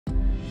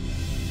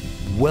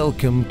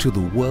Welcome to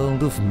the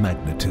world of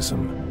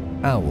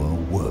magnetism, our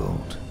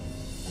world.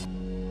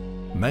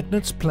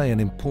 Magnets play an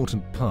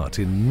important part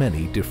in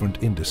many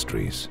different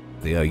industries.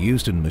 They are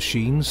used in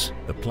machines,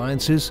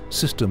 appliances,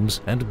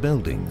 systems and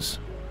buildings,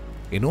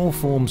 in all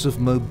forms of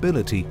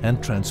mobility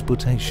and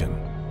transportation,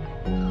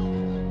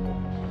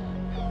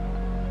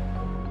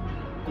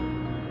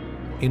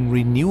 in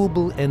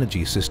renewable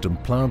energy system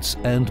plants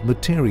and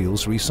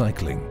materials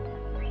recycling,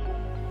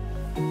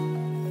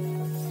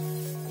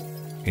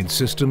 in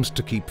systems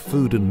to keep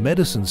food and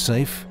medicine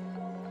safe,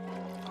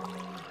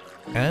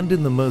 and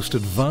in the most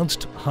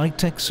advanced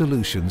high-tech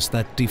solutions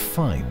that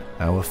define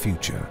our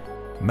future.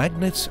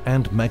 Magnets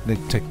and magnet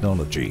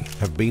technology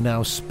have been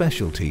our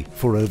specialty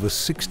for over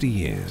 60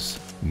 years.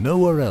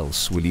 Nowhere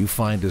else will you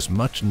find as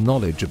much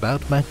knowledge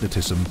about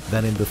magnetism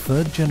than in the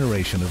third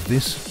generation of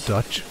this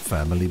Dutch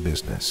family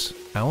business.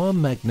 Our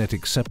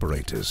magnetic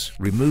separators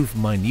remove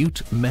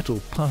minute metal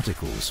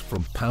particles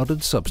from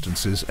powdered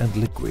substances and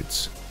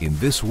liquids. In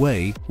this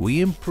way,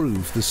 we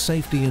improve the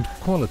safety and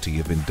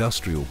quality of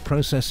industrial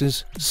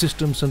processes,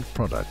 systems and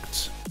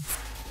products.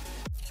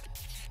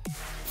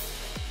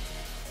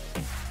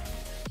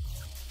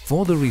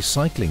 For the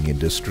recycling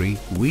industry,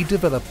 we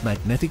develop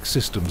magnetic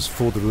systems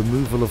for the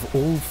removal of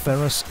all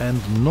ferrous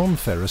and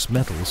non-ferrous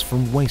metals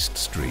from waste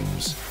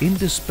streams,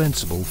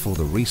 indispensable for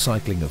the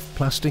recycling of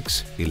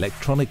plastics,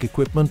 electronic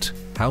equipment,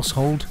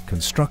 household,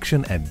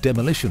 construction and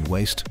demolition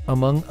waste,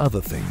 among other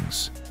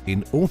things.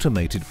 In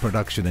automated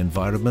production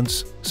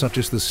environments, such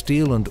as the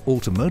steel and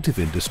automotive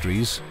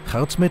industries,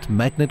 Goudsmit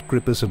magnet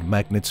grippers and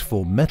magnets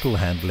for metal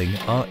handling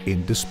are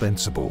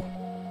indispensable.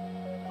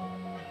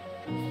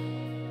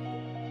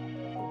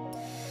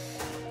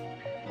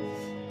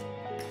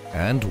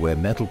 And where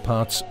metal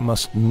parts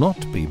must not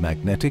be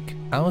magnetic,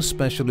 our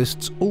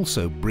specialists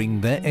also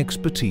bring their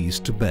expertise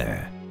to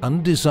bear.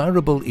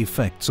 Undesirable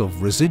effects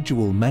of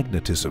residual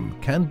magnetism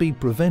can be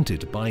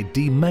prevented by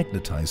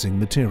demagnetizing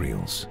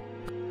materials.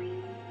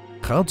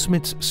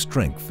 Goudsmit's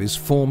strength is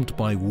formed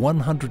by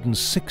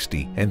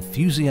 160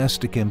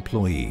 enthusiastic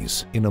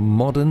employees in a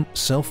modern,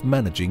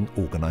 self-managing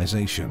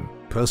organization.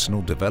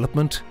 Personal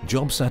development,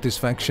 job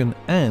satisfaction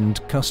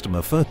and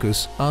customer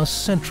focus are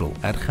central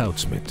at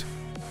Goudsmit.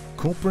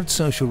 Corporate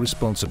social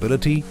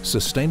responsibility,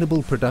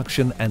 sustainable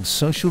production and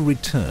social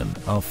return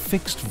are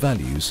fixed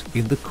values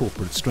in the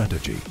corporate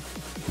strategy.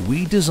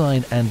 We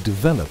design and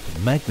develop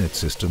magnet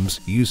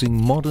systems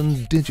using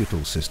modern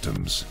digital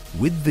systems.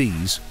 With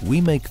these,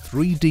 we make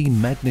 3D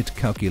magnet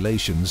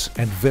calculations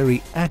and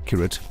very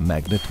accurate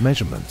magnet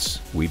measurements.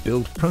 We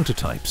build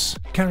prototypes,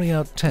 carry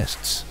out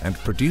tests and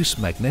produce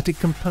magnetic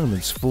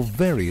components for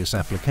various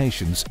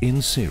applications in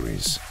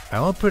series.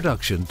 Our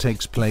production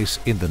takes place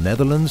in the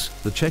Netherlands,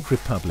 the Czech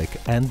Republic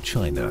and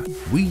China.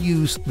 We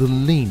use the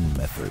lean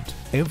method.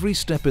 Every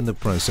step in the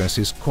process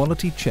is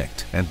quality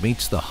checked and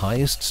meets the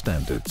highest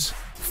standards.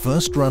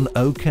 First run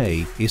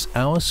OK is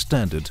our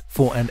standard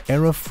for an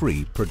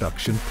error-free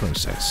production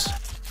process.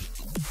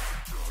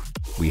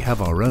 We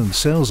have our own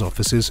sales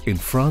offices in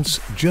France,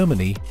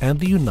 Germany and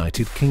the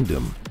United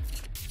Kingdom.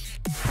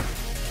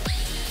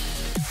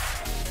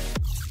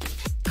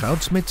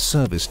 Goudsmit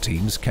service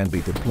teams can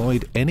be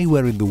deployed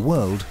anywhere in the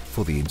world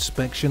for the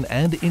inspection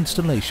and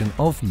installation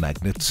of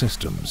magnet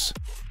systems.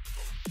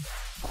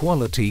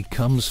 Quality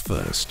comes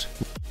first.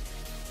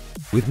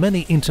 With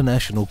many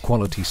international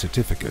quality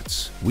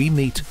certificates, we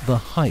meet the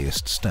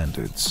highest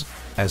standards.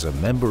 As a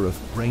member of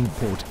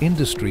Brainport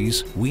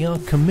Industries, we are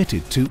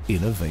committed to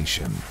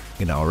innovation.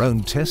 In our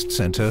own test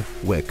center,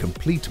 where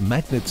complete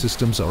magnet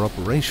systems are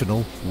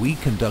operational, we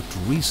conduct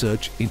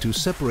research into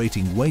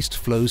separating waste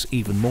flows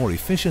even more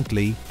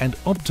efficiently and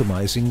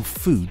optimizing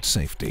food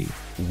safety.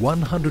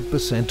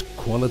 100%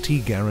 quality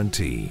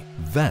guarantee.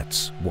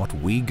 That's what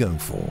we go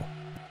for.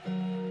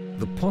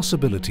 The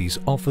possibilities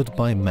offered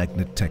by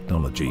magnet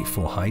technology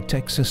for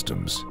high-tech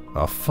systems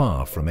are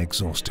far from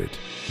exhausted.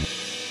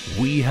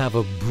 We have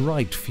a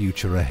bright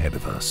future ahead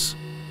of us.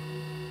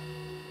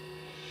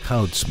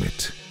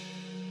 Goudsmit.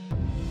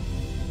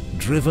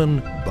 Driven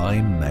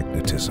by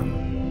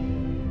magnetism.